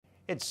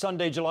It's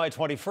Sunday, July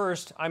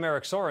 21st. I'm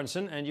Eric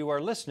Sorensen, and you are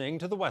listening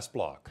to the West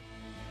Block.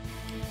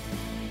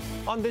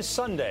 On this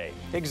Sunday,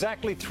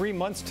 exactly 3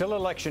 months till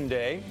Election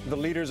Day, the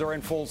leaders are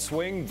in full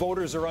swing,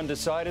 voters are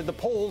undecided, the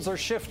polls are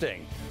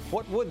shifting.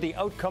 What would the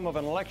outcome of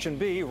an election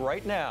be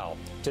right now?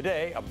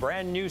 Today, a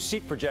brand new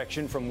seat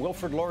projection from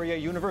Wilfrid Laurier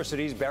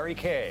University's Barry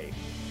Kay.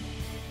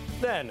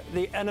 Then,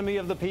 the enemy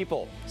of the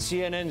people.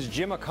 CNN's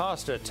Jim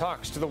Acosta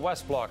talks to the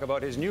West Block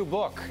about his new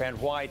book and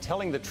why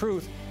telling the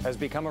truth has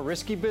become a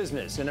risky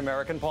business in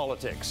American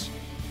politics.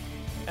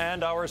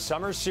 And our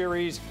summer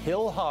series,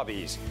 Hill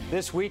Hobbies.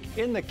 This week,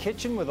 in the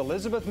kitchen with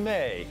Elizabeth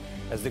May.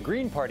 As the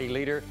Green Party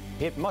leader,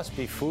 it must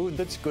be food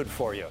that's good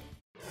for you.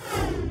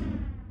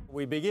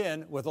 We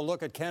begin with a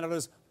look at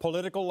Canada's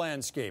political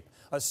landscape.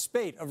 A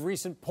spate of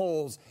recent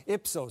polls,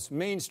 Ipsos,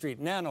 Main Street,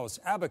 Nanos,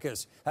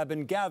 Abacus, have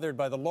been gathered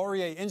by the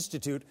Laurier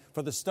Institute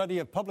for the Study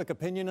of Public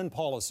Opinion and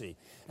Policy.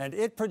 And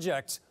it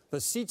projects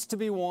the seats to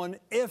be won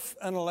if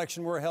an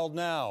election were held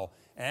now.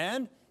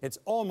 And it's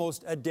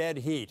almost a dead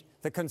heat.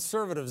 The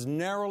Conservatives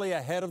narrowly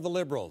ahead of the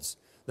Liberals.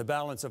 The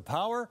balance of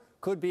power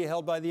could be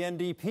held by the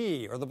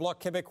NDP or the Bloc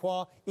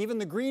Québécois, even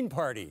the Green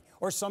Party,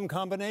 or some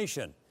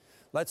combination.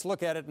 Let's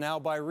look at it now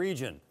by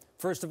region.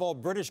 First of all,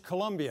 British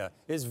Columbia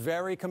is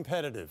very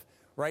competitive.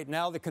 Right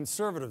now, the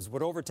Conservatives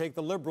would overtake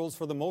the Liberals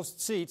for the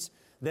most seats,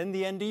 then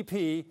the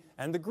NDP,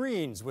 and the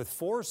Greens, with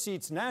 4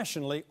 seats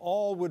nationally,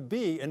 all would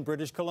be in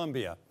British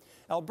Columbia.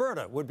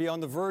 Alberta would be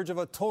on the verge of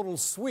a total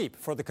sweep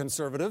for the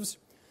Conservatives.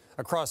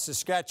 Across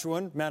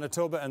Saskatchewan,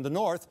 Manitoba, and the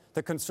North,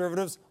 the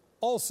Conservatives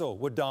also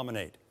would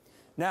dominate.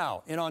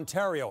 Now, in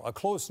Ontario, a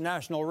close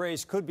national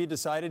race could be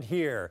decided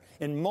here.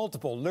 In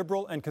multiple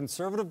Liberal and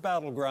Conservative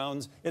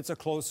battlegrounds, it's a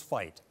close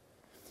fight.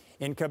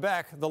 In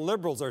Quebec, the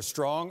Liberals are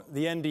strong.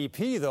 The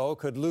NDP, though,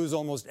 could lose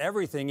almost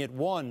everything it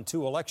won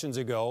 2 elections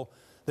ago.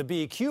 The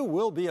BQ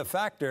will be a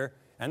factor,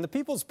 and the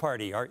People's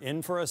Party are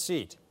in for a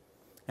seat.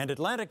 And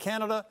Atlantic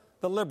Canada,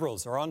 the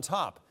Liberals are on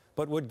top,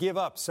 but would give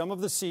up some of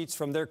the seats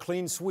from their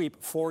clean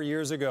sweep 4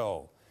 years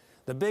ago.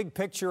 The big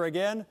picture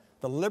again,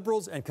 the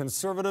Liberals and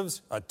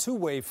Conservatives, a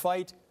two-way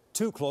fight,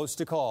 too close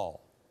to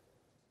call.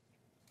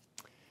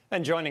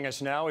 And joining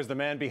us now is the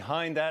man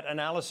behind that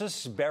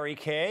analysis, Barry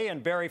Kay.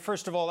 And Barry,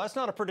 first of all, that's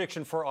not a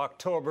prediction for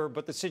October,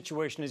 but the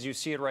situation as you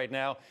see it right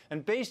now.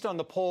 And based on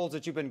the polls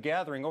that you've been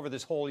gathering over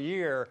this whole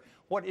year,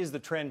 what is the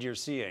trend you're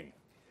seeing?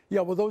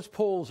 Yeah, well, those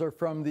polls are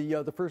from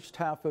the first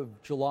half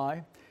of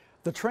July.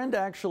 The trend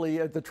actually,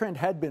 the trend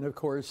had been, of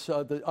course,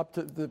 for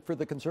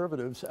the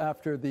Conservatives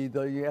after the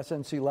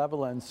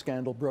SNC-Lavalin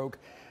scandal broke.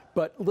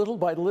 But little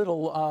by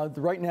little,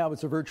 right now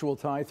it's a virtual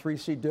tie,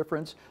 3-seat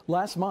difference.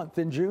 Last month,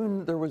 in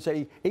June, there was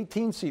a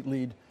 18-seat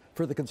lead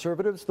for the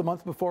Conservatives. The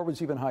month before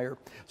was even higher.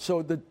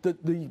 So the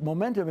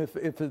momentum, if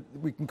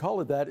we can call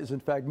it that, is in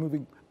fact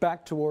moving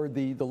back toward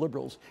the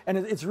Liberals. And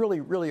it's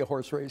really a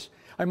horse race.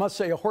 I must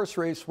say a horse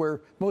race where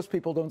most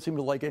people don't seem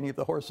to like any of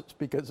the horses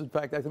because, in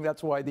fact, I think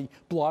that's why the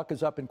Bloc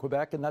is up in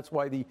Quebec and that's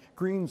why the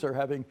Greens are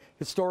having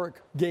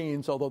historic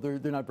gains, although they're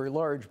not very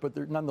large, but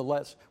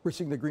nonetheless, we're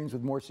seeing the Greens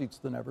with more seats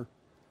than ever.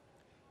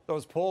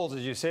 Those polls,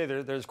 as you say,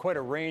 there's quite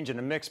a range and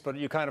a mix, but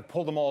you kind of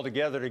pull them all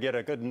together to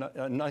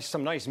get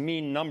some nice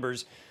mean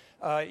numbers.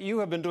 You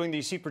have been doing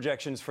these seat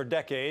projections for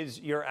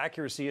decades. Your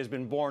accuracy has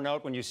been borne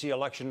out when you see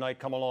election night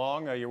come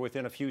along. You're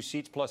within a few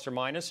seats, plus or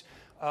minus.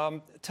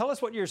 Tell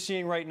us what you're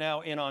seeing right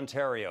now in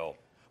Ontario.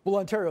 Well,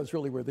 Ontario is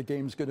really where the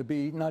game's going to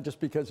be, not just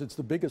because it's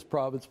the biggest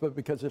province, but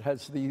because it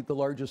has the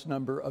largest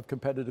number of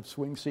competitive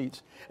swing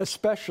seats,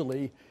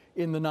 especially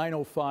in the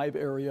 905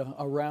 area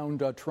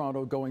around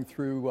Toronto going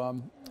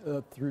through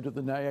to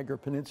the Niagara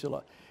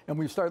Peninsula. And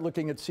we start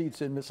looking at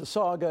seats in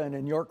Mississauga and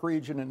in York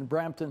Region and in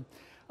Brampton,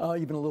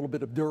 even a little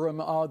bit of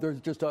Durham. There's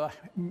just a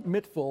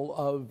mittful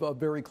of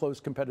very close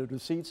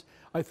competitive seats.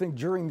 I think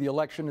during the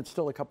election, it's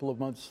still a couple of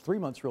months, 3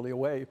 months really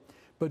away.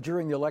 But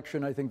during the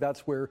election, I think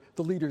that's where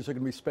the leaders are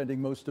going to be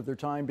spending most of their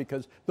time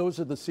because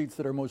those are the seats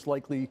that are most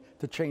likely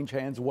to change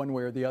hands one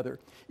way or the other.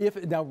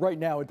 Right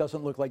now, it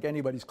doesn't look like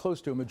anybody's close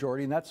to a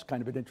majority, and that's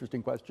kind of an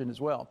interesting question as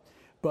well.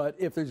 But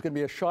if there's going to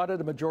be a shot at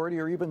a majority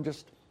or even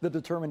just the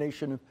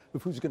determination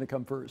of who's going to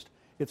come first,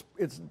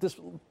 it's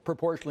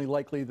disproportionately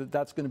likely that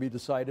that's going to be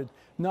decided,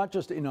 not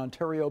just in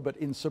Ontario, but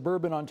in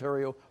suburban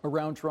Ontario,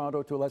 around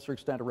Toronto, to a lesser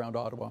extent around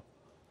Ottawa.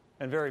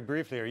 And very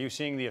briefly, are you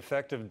seeing the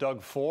effect of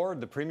Doug Ford,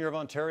 the Premier of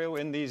Ontario,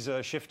 in these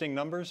shifting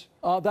numbers?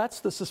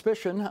 That's the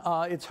suspicion.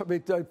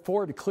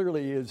 Ford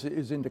clearly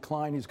is in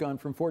decline. He's gone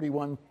from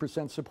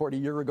 41% support a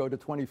year ago to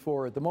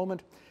 24% at the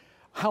moment.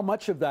 How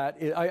much of that,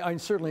 I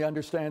certainly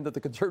understand that the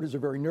Conservatives are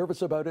very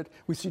nervous about it.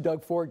 We see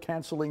Doug Ford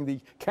cancelling the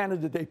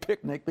Canada Day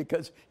picnic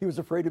because he was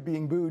afraid of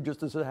being booed,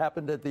 just as it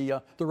happened at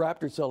the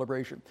Raptors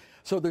celebration.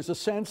 So there's a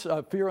sense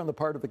of fear on the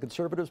part of the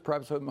Conservatives,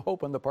 perhaps some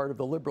hope on the part of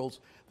the Liberals,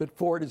 that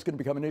Ford is going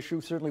to become an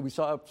issue. Certainly we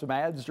saw some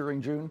ads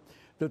during June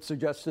that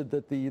suggested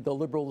that the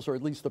Liberals, or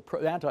at least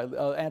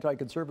the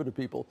anti-conservative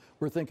people,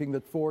 were thinking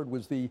that Ford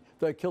was the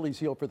Achilles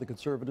heel for the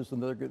Conservatives,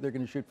 and they're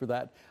going to shoot for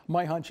that.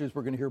 My hunch is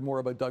we're going to hear more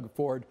about Doug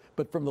Ford,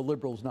 but from the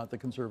Liberals, not the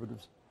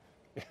Conservatives.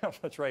 Yeah,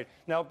 that's right.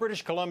 Now,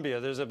 British Columbia,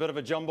 there's a bit of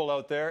a jumble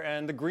out there,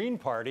 and the Green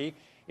Party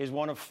is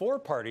one of 4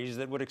 parties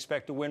that would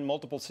expect to win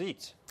multiple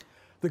seats.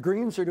 The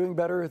Greens are doing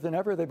better than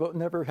ever. They've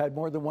never had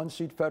more than 1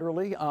 seat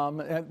federally.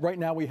 And right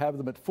now we have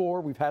them at 4.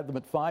 We've had them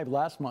at 5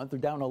 last month. They're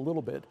down a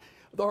little bit.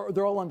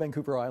 They're all on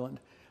Vancouver Island.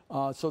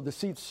 So the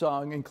seats,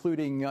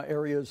 including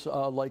areas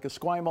like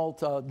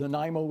Esquimalt,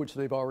 Nanaimo, which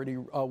they've already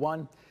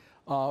won,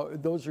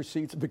 those are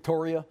seats.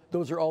 Victoria,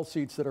 those are all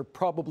seats that are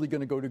probably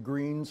going to go to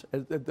Greens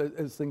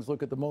as things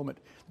look at the moment.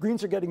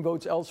 Greens are getting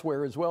votes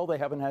elsewhere as well. They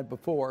haven't had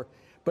before.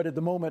 But at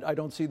the moment, I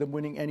don't see them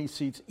winning any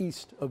seats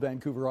east of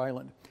Vancouver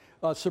Island.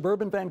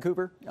 Suburban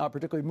Vancouver,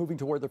 particularly moving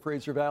toward the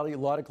Fraser Valley, a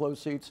lot of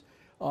close seats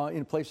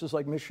in places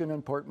like Mission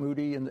and Port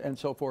Moody and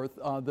so forth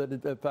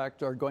that in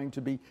fact are going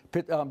to be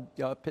Pitt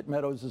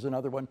Meadows is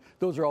another one.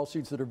 Those are all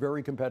seats that are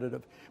very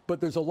competitive. But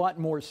there's a lot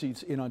more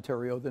seats in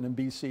Ontario than in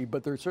BC,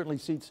 but there's certainly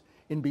seats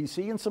in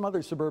BC and some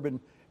other suburban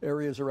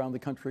areas around the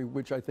country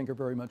which I think are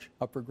very much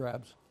up for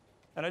grabs.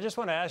 And I just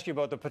want to ask you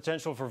about the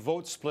potential for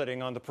vote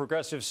splitting on the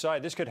progressive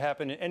side. This could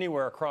happen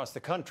anywhere across the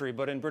country,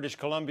 but in British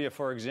Columbia,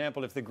 for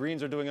example, if the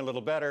Greens are doing a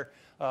little better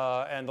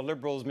and the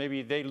Liberals,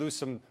 maybe they lose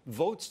some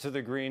votes to the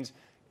Greens,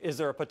 is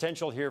there a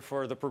potential here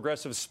for the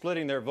progressives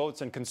splitting their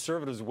votes and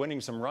Conservatives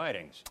winning some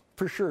ridings?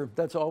 For sure.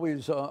 That's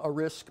always a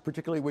risk,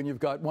 particularly when you've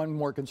got one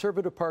more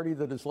Conservative party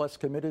that is less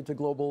committed to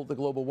the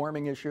global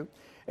warming issue,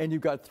 and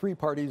you've got 3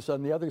 parties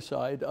on the other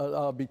side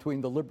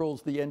between the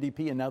Liberals, the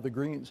NDP, and now the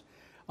Greens.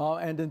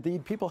 And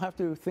indeed, people have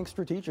to think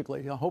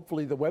strategically.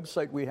 Hopefully, the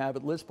website we have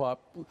at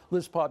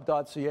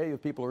listpop.ca,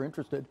 if people are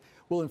interested,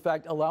 will in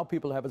fact allow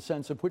people to have a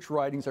sense of which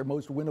ridings are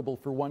most winnable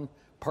for one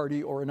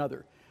party or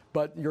another.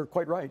 But you're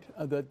quite right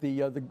that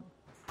the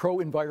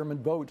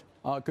pro-environment vote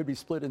could be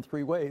split in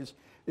 3 ways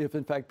if,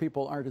 in fact,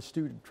 people aren't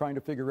astute trying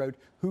to figure out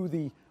who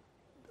the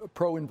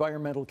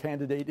pro-environmental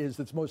candidate is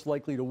that's most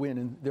likely to win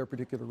in their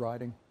particular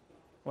riding.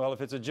 Well,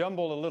 if it's a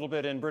jumble a little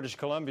bit in British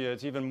Columbia,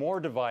 it's even more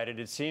divided,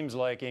 it seems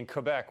like, in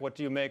Quebec. What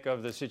do you make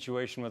of the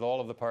situation with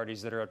all of the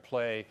parties that are at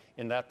play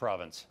in that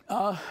province?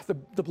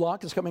 The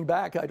Bloc is coming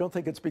back. I don't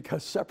think it's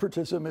because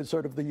separatism is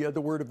sort of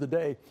the word of the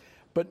day.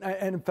 But,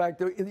 and in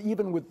fact,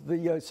 even with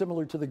the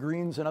similar to the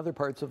Greens in other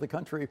parts of the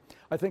country,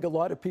 I think a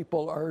lot of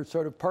people are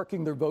sort of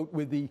parking their vote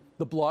with the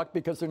Bloc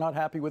because they're not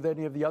happy with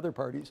any of the other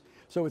parties.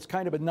 So it's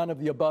kind of a none of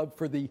the above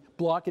for the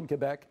Bloc in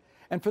Quebec.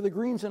 And for the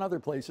Greens in other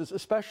places,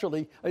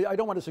 especially, I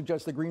don't want to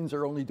suggest the Greens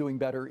are only doing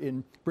better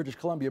in British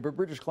Columbia, but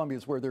British Columbia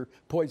is where they're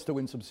poised to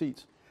win some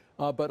seats.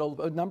 But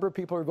a number of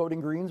people are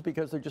voting Greens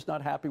because they're just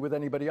not happy with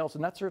anybody else.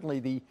 And that's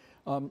certainly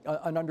an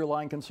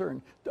underlying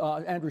concern.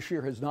 Andrew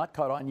Scheer has not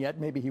caught on yet.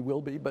 Maybe he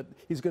will be, but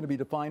he's going to be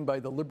defined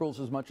by the Liberals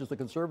as much as the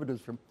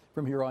Conservatives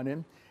from here on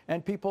in.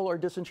 And people are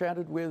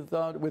disenchanted with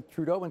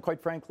Trudeau. And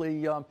quite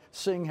frankly,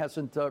 Singh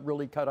hasn't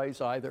really cut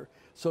ice either.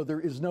 So there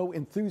is no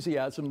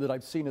enthusiasm that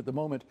I've seen at the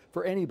moment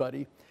for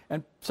anybody.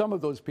 And some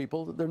of those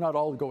people, they're not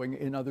all going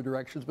in other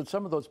directions, but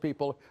some of those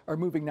people are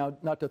moving now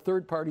not to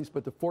third parties,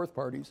 but to fourth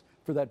parties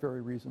for that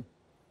very reason.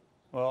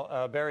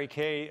 Well, Barry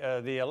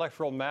Kay, the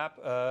electoral map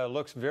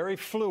looks very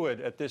fluid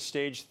at this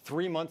stage,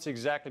 3 months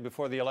exactly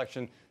before the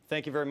election.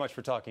 Thank you very much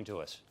for talking to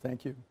us.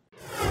 Thank you.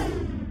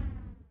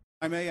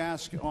 I may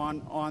ask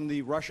on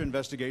the Russia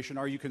investigation,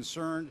 are you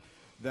concerned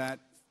that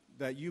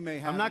you may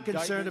have I'm not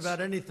concerned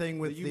about anything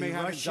with the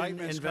Russian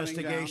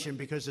investigation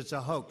because it's a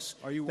hoax.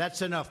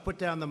 That's enough. Put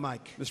down the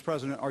mic. Mr.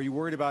 President, are you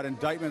worried about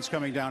indictments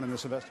coming down in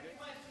this investigation?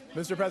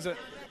 Mr. President.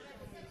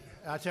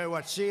 I'll tell you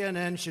what,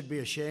 CNN should be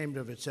ashamed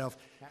of itself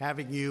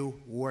having you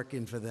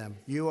working for them.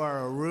 You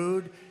are a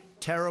rude,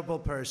 terrible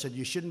person.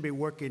 You shouldn't be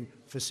working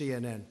for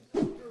CNN.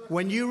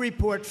 When you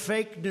report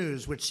fake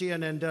news, which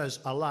CNN does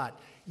a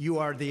lot, you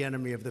are the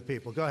enemy of the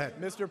people. Go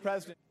ahead. Mr.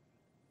 President.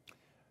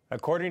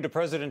 According to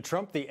President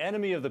Trump, the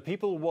enemy of the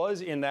people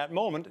was, in that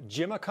moment,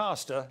 Jim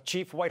Acosta,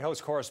 chief White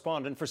House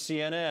correspondent for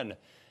CNN.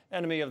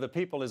 Enemy of the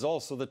People is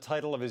also the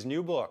title of his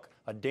new book,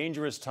 A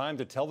Dangerous Time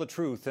to Tell the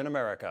Truth in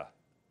America.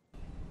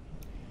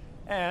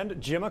 And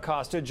Jim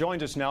Acosta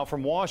joins us now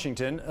from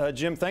Washington.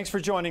 Jim, thanks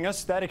for joining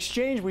us. That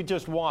exchange we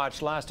just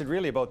watched lasted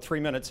really about 3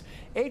 minutes.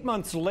 8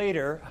 months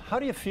later, how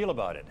do you feel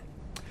about it?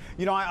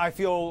 You know, I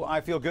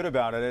feel good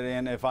about it,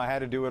 and if I had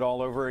to do it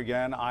all over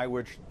again, I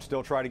would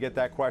still try to get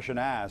that question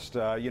asked.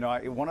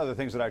 One of the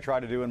things that I try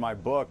to do in my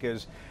book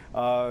is,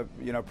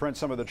 print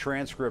some of the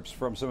transcripts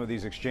from some of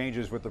these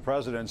exchanges with the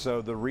president,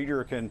 so the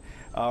reader can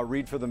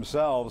read for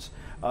themselves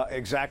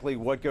exactly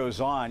what goes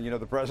on. You know,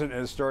 the president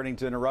is starting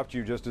to interrupt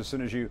you just as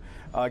soon as you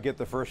get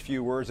the first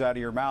few words out of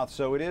your mouth.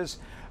 So it is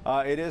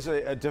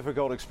a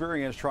difficult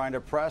experience trying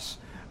to press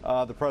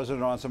the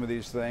president on some of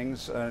these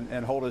things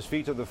and hold his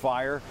feet to the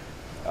fire.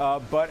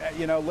 But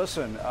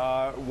listen,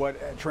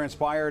 what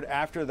transpired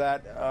after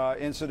that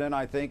incident,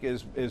 I think,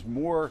 is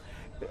more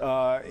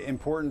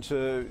important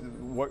to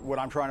what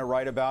I'm trying to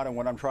write about and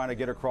what I'm trying to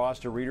get across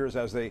to readers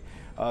as they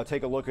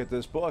take a look at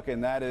this book,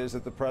 and that is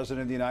that the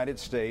President of the United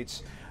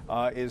States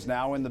is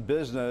now in the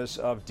business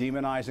of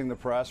demonizing the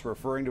press,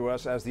 referring to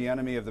us as the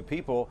enemy of the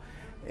people.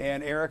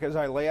 And Eric, as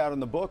I lay out in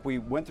the book, we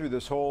went through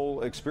this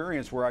whole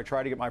experience where I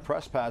tried to get my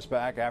press pass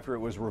back after it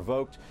was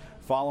revoked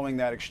following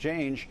that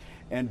exchange.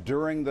 And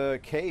during the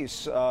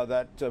case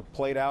that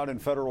played out in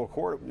federal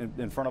court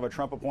in front of a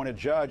Trump-appointed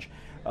judge,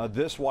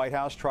 this White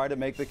House tried to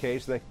make the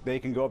case that they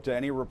can go up to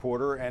any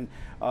reporter and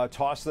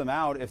toss them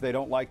out if they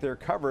don't like their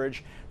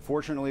coverage.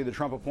 Fortunately, the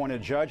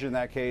Trump-appointed judge in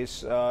that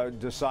case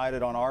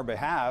decided on our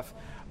behalf.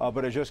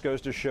 But it just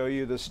goes to show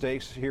you the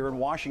stakes here in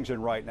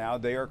Washington right now.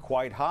 They are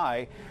quite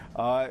high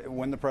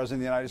when the President of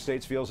the United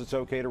States feels it's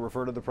okay to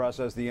refer to the press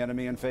as the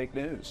enemy and fake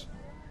news.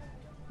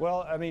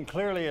 Well, I mean,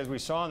 clearly, as we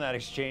saw in that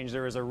exchange,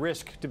 there is a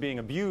risk to being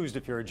abused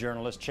if you're a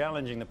journalist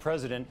challenging the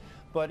president.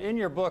 But in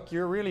your book,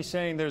 you're really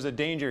saying there's a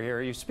danger here.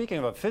 Are you speaking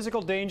of a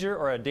physical danger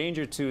or a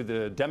danger to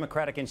the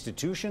democratic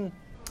institution?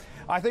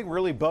 I think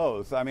really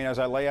both. I mean, as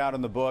I lay out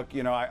in the book,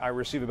 you know, I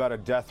receive about a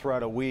death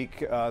threat a week.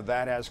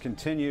 That has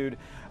continued.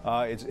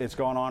 It's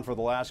gone on for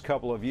the last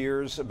couple of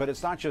years. But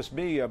it's not just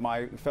me.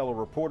 My fellow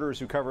reporters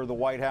who cover the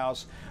White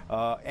House,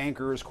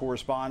 anchors,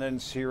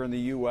 correspondents here in the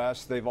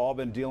U.S., they've all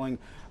been dealing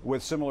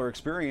with similar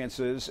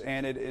experiences,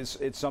 and it's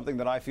something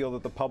that I feel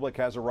that the public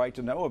has a right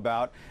to know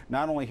about,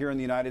 not only here in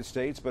the United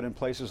States, but in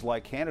places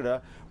like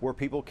Canada, where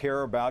people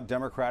care about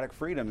democratic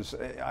freedoms.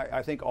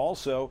 I think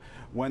also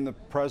when the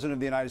President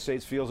of the United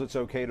States feels it's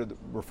okay to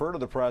refer to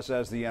the press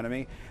as the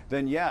enemy,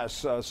 then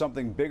yes,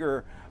 something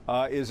bigger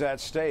is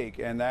at stake,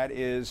 and that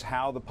is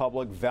how the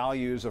public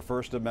values a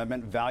First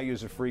Amendment,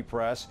 values a free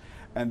press,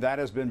 and that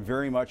has been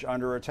very much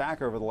under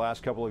attack over the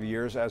last couple of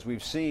years, as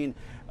we've seen,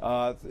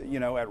 you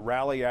know, at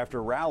rally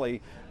after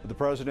rally. The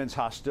president's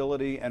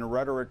hostility and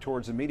rhetoric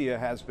towards the media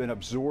has been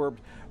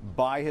absorbed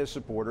by his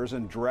supporters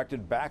and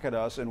directed back at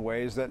us in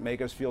ways that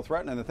make us feel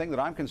threatened. And the thing that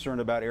I'm concerned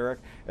about, Eric,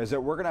 is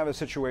that we're going to have a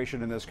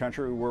situation in this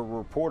country where a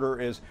reporter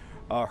is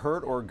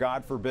hurt or,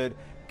 God forbid,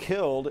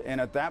 killed,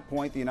 and at that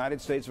point the United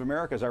States of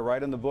America, as I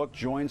write in the book,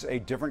 joins a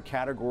different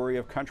category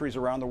of countries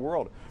around the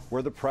world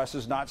where the press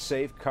is not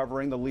safe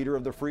covering the leader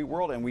of the free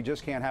world, and we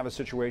just can't have a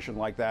situation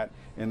like that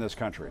in this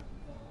country.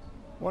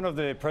 One of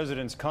the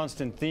president's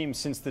constant themes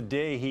since the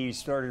day he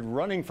started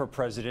running for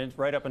president,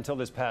 right up until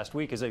this past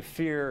week, is a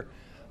fear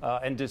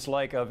and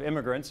dislike of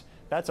immigrants.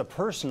 That's a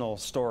personal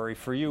story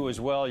for you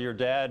as well. Your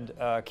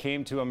dad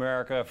came to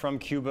America from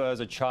Cuba as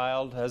a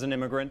child, as an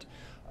immigrant.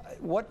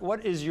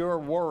 What is your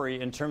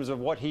worry in terms of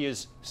what he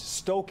is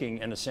stoking,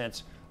 in a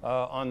sense,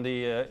 on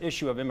the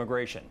issue of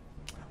immigration?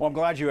 Well, I'm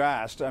glad you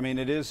asked. I mean,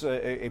 it is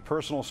a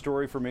personal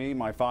story for me.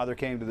 My father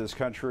came to this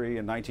country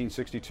in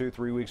 1962,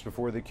 3 weeks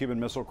before the Cuban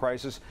Missile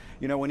Crisis.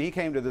 You know, when he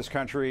came to this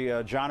country,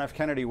 John F.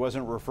 Kennedy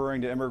wasn't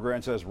referring to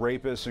immigrants as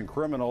rapists and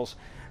criminals,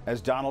 as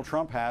Donald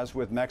Trump has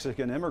with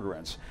Mexican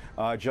immigrants.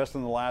 Just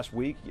in the last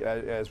week,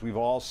 as we've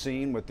all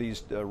seen with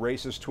these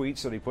racist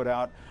tweets that he put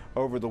out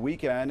over the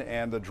weekend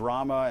and the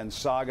drama and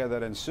saga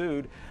that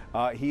ensued,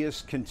 he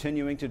is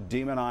continuing to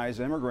demonize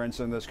immigrants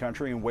in this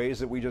country in ways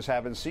that we just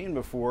haven't seen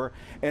before,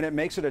 and it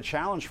makes it a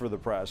challenge for the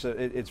press.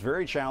 It's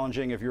very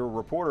challenging if you're a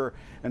reporter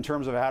in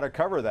terms of how to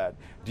cover that.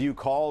 Do you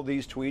call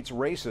these tweets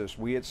racist?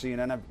 We at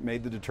CNN have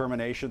made the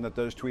determination that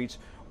those tweets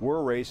were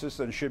racist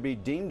and should be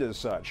deemed as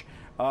such.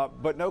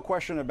 But no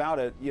question about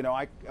it, you know,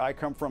 I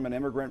come from an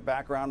immigrant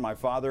background. My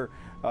father,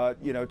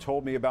 you know,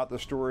 told me about the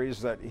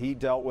stories that he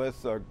dealt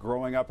with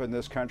growing up in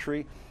this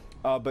country.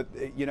 But,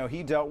 you know,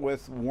 he dealt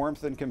with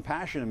warmth and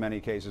compassion in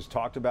many cases,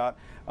 talked about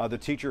the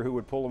teacher who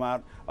would pull him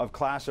out of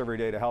class every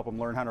day to help him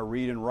learn how to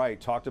read and write,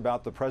 talked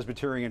about the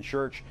Presbyterian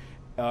Church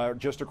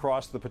just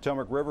across the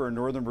Potomac River in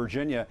Northern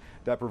Virginia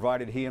that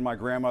provided he and my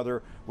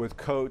grandmother with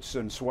coats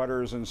and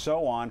sweaters and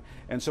so on.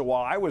 And so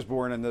while I was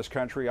born in this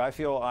country, I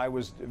feel I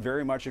was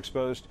very much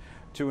exposed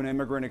to an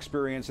immigrant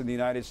experience in the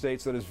United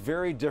States that is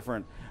very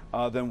different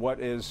than what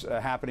is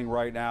happening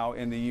right now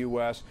in the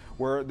U.S.,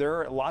 where there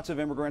are lots of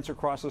immigrants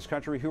across this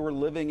country who are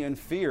living in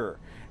fear.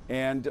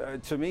 And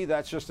to me,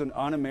 that's just an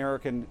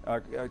un-American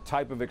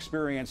type of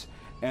experience,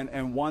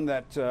 and one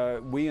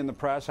that we in the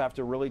press have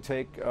to really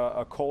take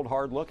a cold,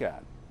 hard look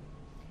at.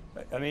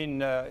 I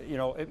mean, you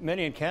know,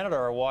 many in Canada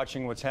are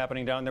watching what's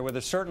happening down there with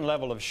a certain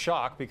level of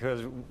shock,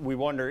 because we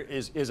wonder,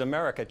 is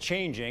America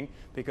changing?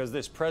 Because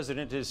this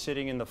president is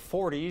sitting in the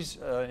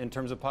 40s in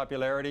terms of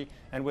popularity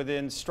and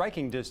within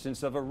striking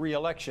distance of a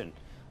re-election.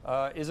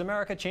 Is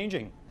America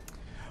changing?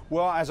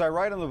 Well, as I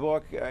write in the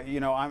book, you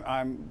know,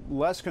 I'm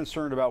less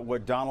concerned about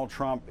what Donald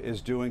Trump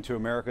is doing to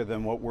America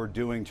than what we're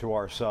doing to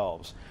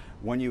ourselves.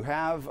 When you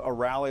have a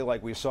rally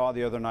like we saw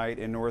the other night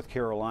in North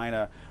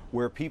Carolina,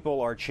 where people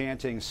are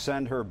chanting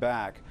 "Send her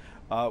back,"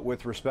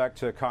 with respect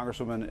to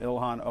Congresswoman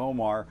Ilhan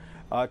Omar,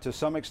 to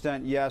some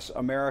extent, yes,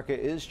 America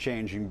is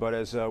changing. But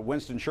as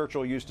Winston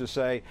Churchill used to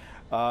say,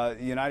 the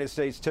United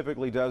States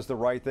typically does the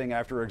right thing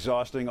after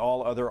exhausting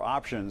all other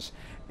options.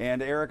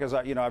 And Eric, as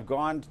I've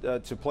gone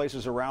to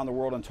places around the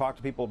world and talked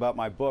to people about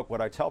my book,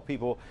 what I tell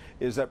people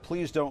is that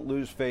please don't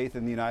lose faith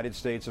in the United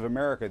States of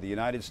America. The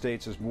United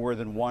States is more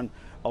than one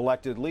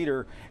elected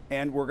leader,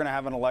 and we're going to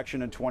have an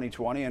election in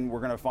 2020, and we're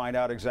going to find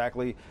out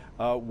exactly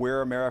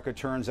where America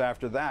turns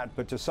after that.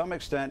 But to some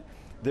extent,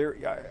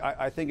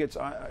 I think it's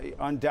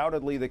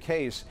undoubtedly the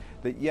case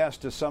that, yes,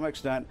 to some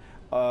extent,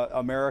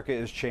 America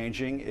is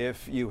changing.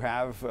 If you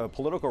have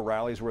political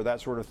rallies where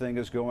that sort of thing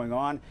is going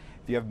on,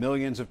 if you have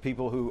millions of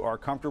people who are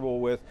comfortable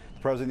with the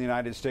President of the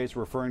United States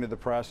referring to the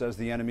press as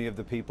the enemy of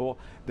the people,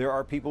 there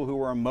are people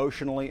who are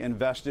emotionally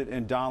invested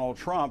in Donald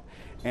Trump,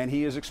 and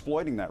he is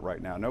exploiting that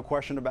right now. No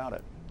question about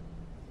it.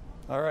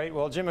 All right.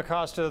 Well, Jim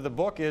Acosta, the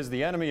book is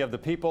The Enemy of the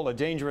People, A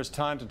Dangerous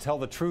Time to Tell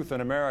the Truth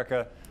in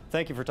America.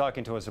 Thank you for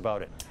talking to us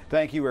about it.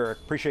 Thank you, Eric.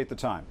 Appreciate the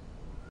time.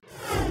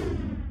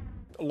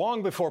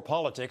 Long before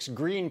politics,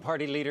 Green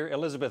Party leader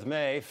Elizabeth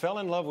May fell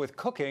in love with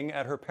cooking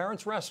at her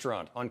parents'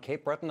 restaurant on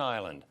Cape Breton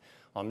Island.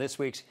 On this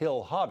week's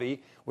Hill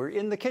Hobby, we're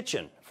in the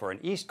kitchen for an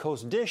East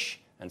Coast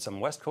dish and some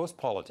West Coast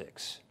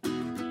politics.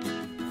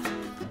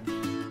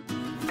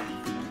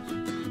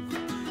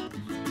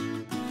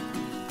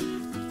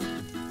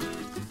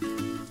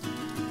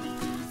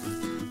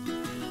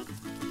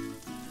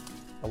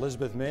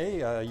 Elizabeth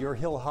May, your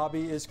Hill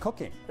Hobby is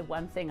cooking. The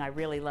one thing I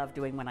really love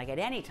doing when I get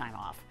any time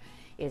off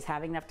is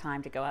having enough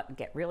time to go out and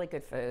get really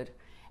good food,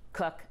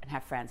 cook, and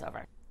have friends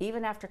over.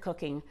 Even after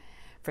cooking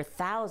for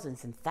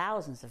thousands and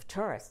thousands of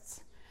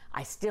tourists,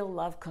 I still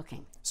love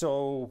cooking.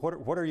 So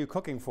what are you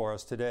cooking for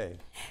us today?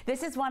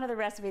 This is one of the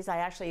recipes I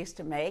actually used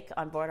to make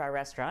on board our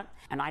restaurant,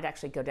 and I'd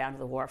actually go down to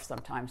the wharf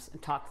sometimes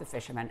and talk to the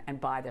fishermen and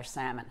buy their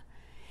salmon.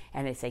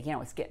 And they say, you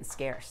know, it's getting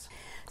scarce.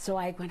 So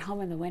I went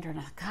home in the winter and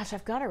I thought, gosh,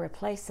 I've got to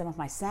replace some of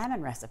my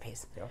salmon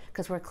recipes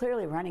because we're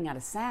clearly running out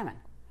of salmon.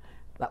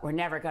 But we're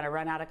never going to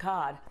run out of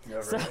cod.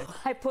 Never, so right?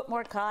 I put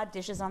more cod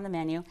dishes on the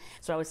menu.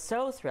 So I was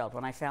so thrilled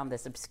when I found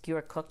this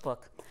obscure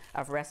cookbook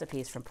of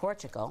recipes from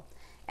Portugal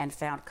and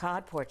found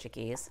cod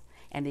Portuguese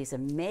and these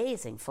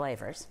amazing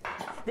flavors.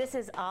 This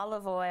is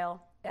olive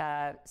oil,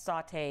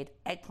 sauteed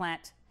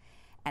eggplant,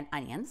 and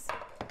onions.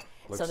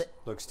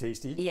 Looks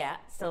tasty. Yeah.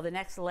 So the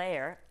next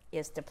layer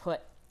is to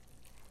put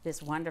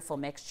this wonderful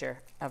mixture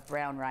of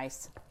brown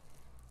rice,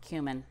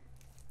 cumin,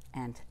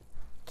 and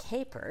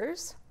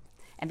capers.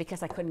 And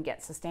because I couldn't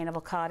get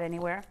sustainable cod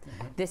anywhere,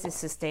 this is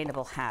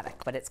sustainable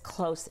haddock, but it's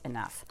close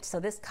enough. So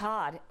this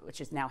cod,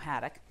 which is now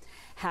haddock,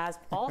 has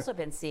also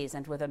been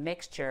seasoned with a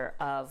mixture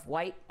of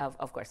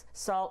of course,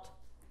 salt,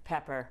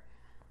 pepper,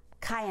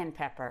 cayenne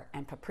pepper,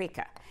 and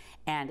paprika.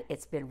 And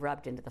it's been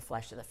rubbed into the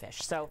flesh of the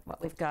fish. So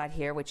what we've got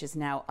here, which is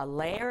now a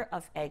layer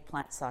of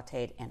eggplant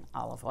sauteed in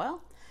olive oil,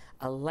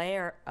 a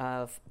layer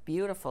of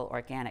beautiful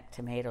organic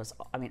tomatoes,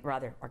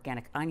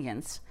 organic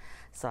onions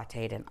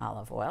sauteed in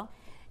olive oil.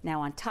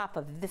 Now on top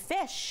of the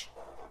fish,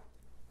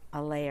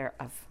 a layer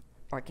of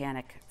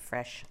organic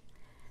fresh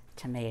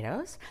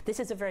tomatoes.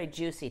 This is a very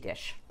juicy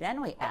dish. Then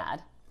we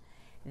add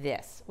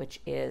this, which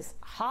is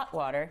hot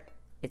water,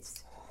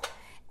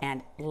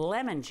 and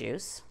lemon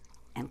juice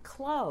and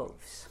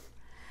cloves.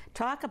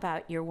 Talk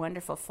about your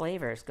wonderful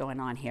flavors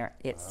going on here.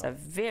 It's a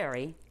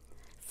very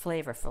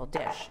flavorful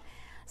dish.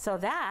 So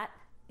that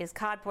is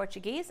cod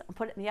Portuguese. I'll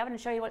put it in the oven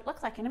and show you what it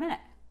looks like in a minute.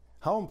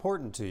 How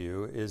important to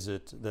you is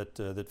it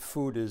that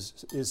food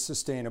is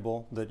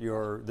sustainable? That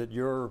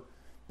your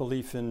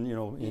belief in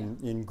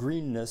in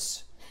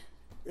greenness,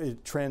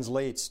 it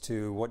translates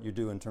to what you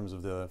do in terms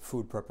of the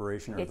food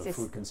preparation or the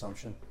food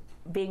consumption?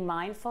 Being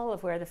mindful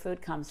of where the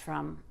food comes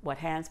from, what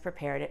hands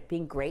prepared it,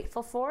 being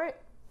grateful for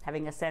it,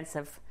 having a sense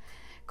of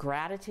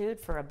gratitude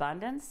for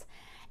abundance,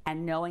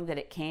 and knowing that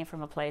it came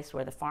from a place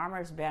where the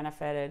farmers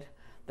benefited,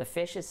 the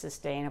fish is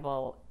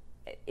sustainable,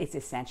 it's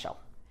essential.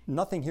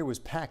 Nothing here was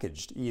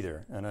packaged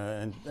either,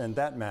 and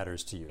that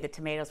matters to you. The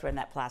tomatoes were in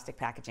that plastic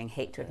packaging,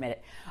 hate to admit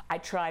it. I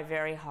try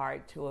very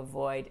hard to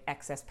avoid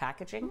excess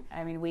packaging.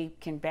 I mean, we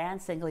can ban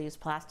single-use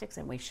plastics,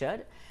 and we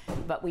should,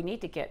 but we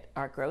need to get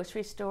our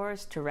grocery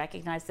stores to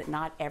recognize that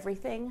not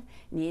everything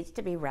needs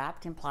to be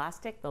wrapped in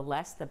plastic. The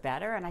less, the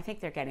better, and I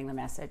think they're getting the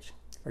message.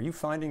 Are you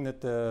finding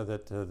that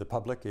the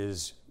public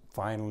is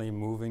finally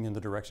moving in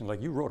the direction,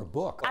 like you wrote a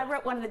book? I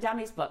wrote one of the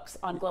dummies books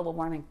on global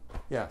warming.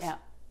 Yes. Yeah.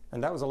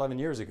 And that was 11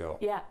 years ago.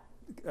 Yeah.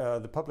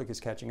 The public is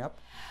catching up?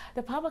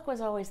 The public was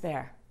always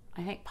there.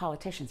 I think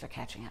politicians are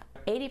catching up.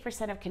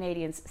 80% of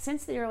Canadians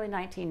since the early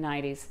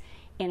 1990s,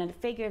 in a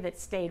figure that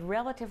stayed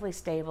relatively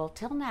stable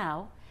till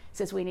now,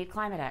 says we need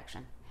climate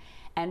action.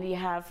 And you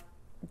have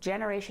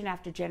generation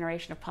after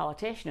generation of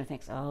politicians who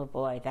thinks, oh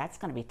boy, that's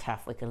going to be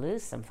tough. We could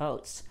lose some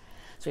votes.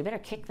 So we better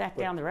kick that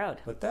down the road.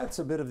 But that's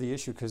a bit of the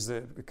issue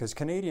because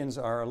Canadians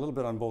are a little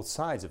bit on both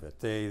sides of it.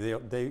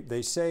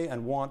 They say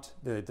and want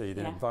the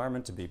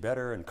environment to be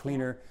better and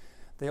cleaner.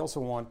 They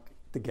also want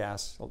the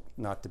gas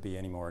not to be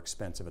any more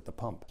expensive at the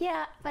pump.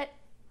 Yeah, but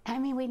I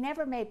mean, we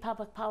never made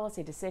public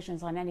policy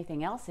decisions on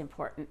anything else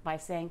important by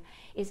saying,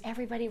 is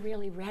everybody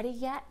really ready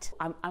yet?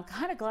 I'm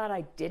kind of glad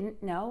I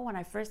didn't know when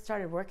I first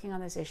started working on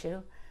this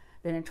issue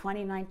that in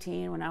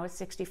 2019, when I was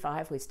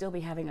 65, we'd still be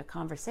having a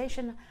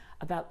conversation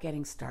about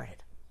getting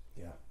started.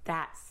 Yeah.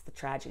 That's the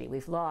tragedy.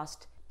 We've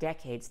lost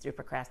decades through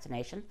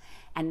procrastination,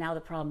 and now the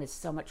problem is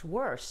so much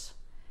worse,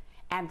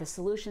 and the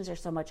solutions are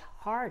so much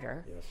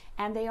harder,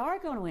 and they are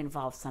going to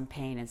involve some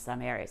pain in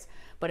some areas.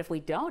 But if we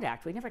don't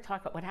act, we never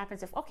talk about what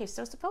happens if, okay,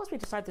 so suppose we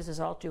decide this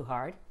is all too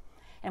hard,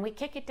 and we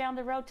kick it down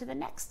the road to the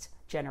next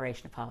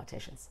generation of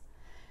politicians,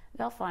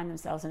 they'll find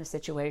themselves in a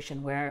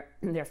situation where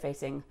they're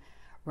facing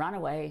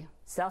runaway,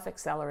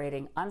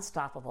 self-accelerating,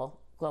 unstoppable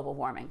global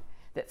warming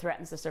that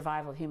threatens the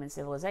survival of human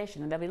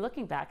civilization. And they'll be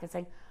looking back and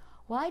saying,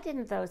 why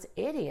didn't those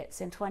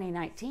idiots in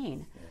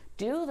 2019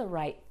 do the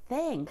right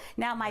thing?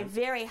 Now, my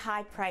very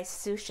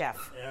high-priced sous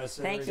chef. Yes,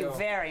 thank you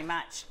very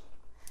much.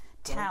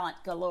 Talent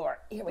galore.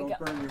 Here we go.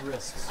 Don't burn your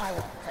wrists. I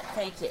won't, but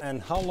thank you.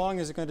 And how long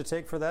is it going to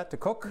take for that to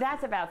cook?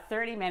 That's about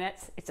 30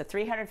 minutes. It's a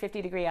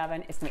 350-degree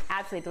oven. It's going to be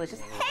absolutely delicious.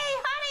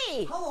 Hey,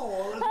 honey!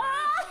 Hello, Elizabeth.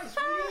 Hi,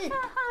 sweetie.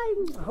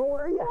 Hi. How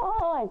are you?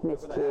 Oh, I've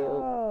missed you.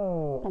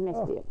 Oh. I missed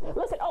you.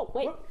 Listen,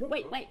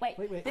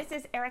 wait. This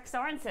is Eric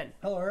Sorensen.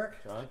 Hello, Eric.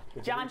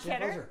 John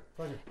Kidder.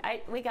 Pleasure.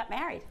 We got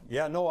married.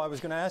 Yeah, no, I was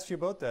going to ask you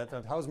about that.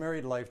 How's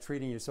married life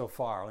treating you so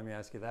far? Let me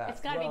ask you that. It's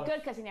got to be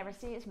good because he never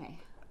sees me.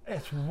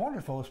 It's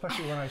wonderful,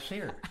 especially when I see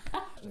her.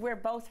 We're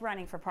both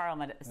running for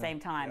Parliament at the same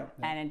time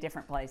and in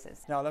different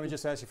places. Now, let me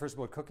just ask you first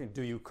about cooking.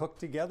 Do you cook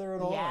together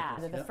at all? Yeah,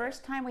 the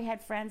first time we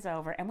had friends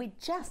over, and we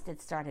just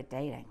had started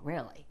dating,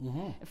 really.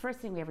 The first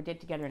thing we ever did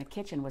together in a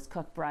kitchen was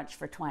cook brunch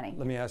for 20.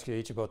 Let me ask you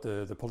each about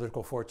the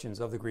political fortunes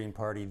of the Green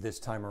Party this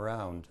time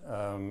around.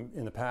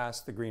 In the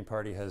past, the Green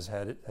Party has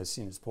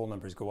seen its poll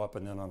numbers go up,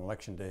 and then on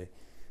election day,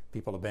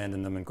 people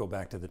abandon them and go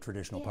back to the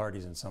traditional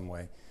parties in some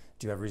way.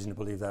 Do you have reason to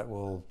believe that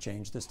will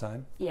change this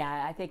time?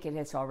 Yeah, I think it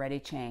has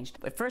already changed.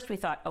 At first we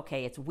thought,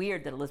 okay, it's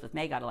weird that Elizabeth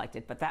May got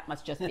elected, but that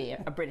must just be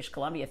a British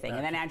Columbia thing.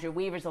 And then Andrew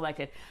Weaver's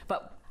elected.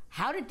 But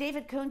how did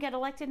David Coon get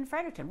elected in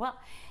Fredericton? Well,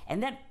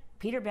 and then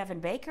Peter Bevan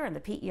Baker and the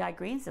PEI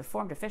Greens have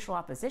formed official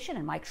opposition,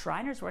 and Mike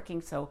Schreiner's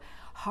working so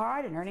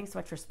hard and earning so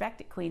much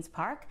respect at Queen's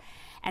Park.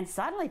 And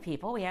suddenly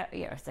people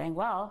are saying,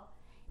 well,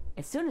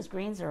 as soon as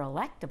Greens are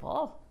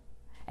electable,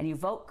 and you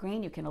vote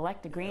Green, you can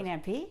elect a Green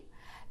MP.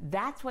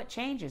 That's what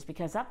changes,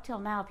 because up till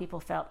now people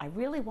felt, I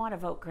really want to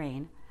vote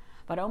Green,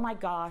 but oh my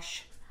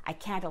gosh, I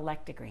can't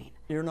elect a Green.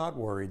 You're not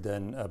worried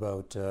then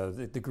about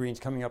the Greens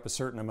coming up a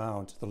certain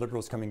amount, the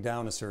Liberals coming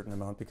down a certain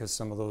amount, because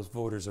some of those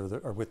voters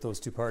are with those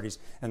two parties,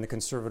 and the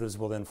Conservatives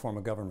will then form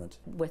a government?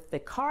 With the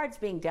cards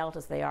being dealt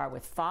as they are,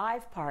 with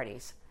 5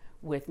 parties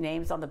with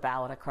names on the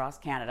ballot across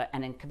Canada,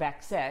 and in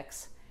Quebec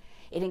 6,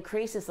 it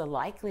increases the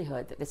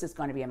likelihood that this is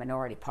going to be a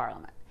minority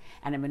parliament.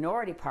 And a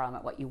minority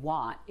parliament, what you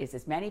want is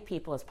as many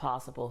people as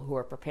possible who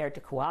are prepared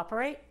to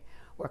cooperate,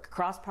 work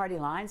across party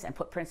lines, and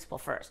put principle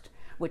first,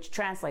 which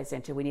translates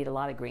into we need a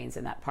lot of Greens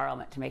in that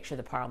parliament to make sure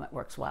the parliament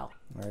works well.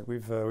 All right,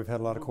 we've had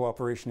a lot of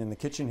cooperation in the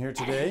kitchen here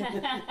today.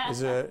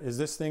 Is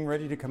this thing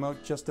ready to come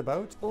out just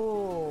about?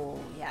 Oh,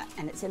 yeah,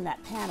 and it's in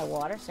that pan of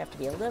water, so I have to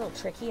be a little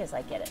tricky as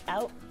I get it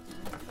out.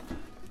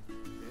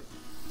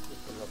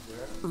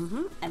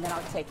 And then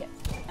I'll take it,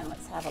 and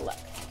let's have a look.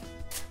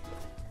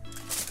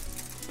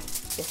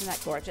 Isn't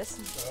that gorgeous?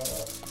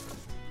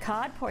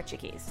 Cod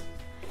Portuguese.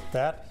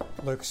 That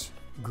looks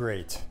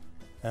great.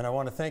 And I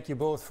want to thank you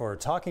both for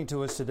talking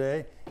to us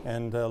today,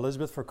 and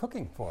Elizabeth for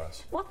cooking for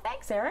us. Well,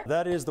 thanks, Eric.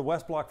 That is the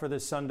West Block for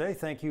this Sunday.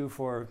 Thank you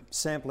for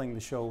sampling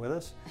the show with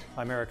us.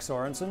 I'm Eric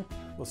Sorensen.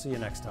 We'll see you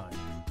next time.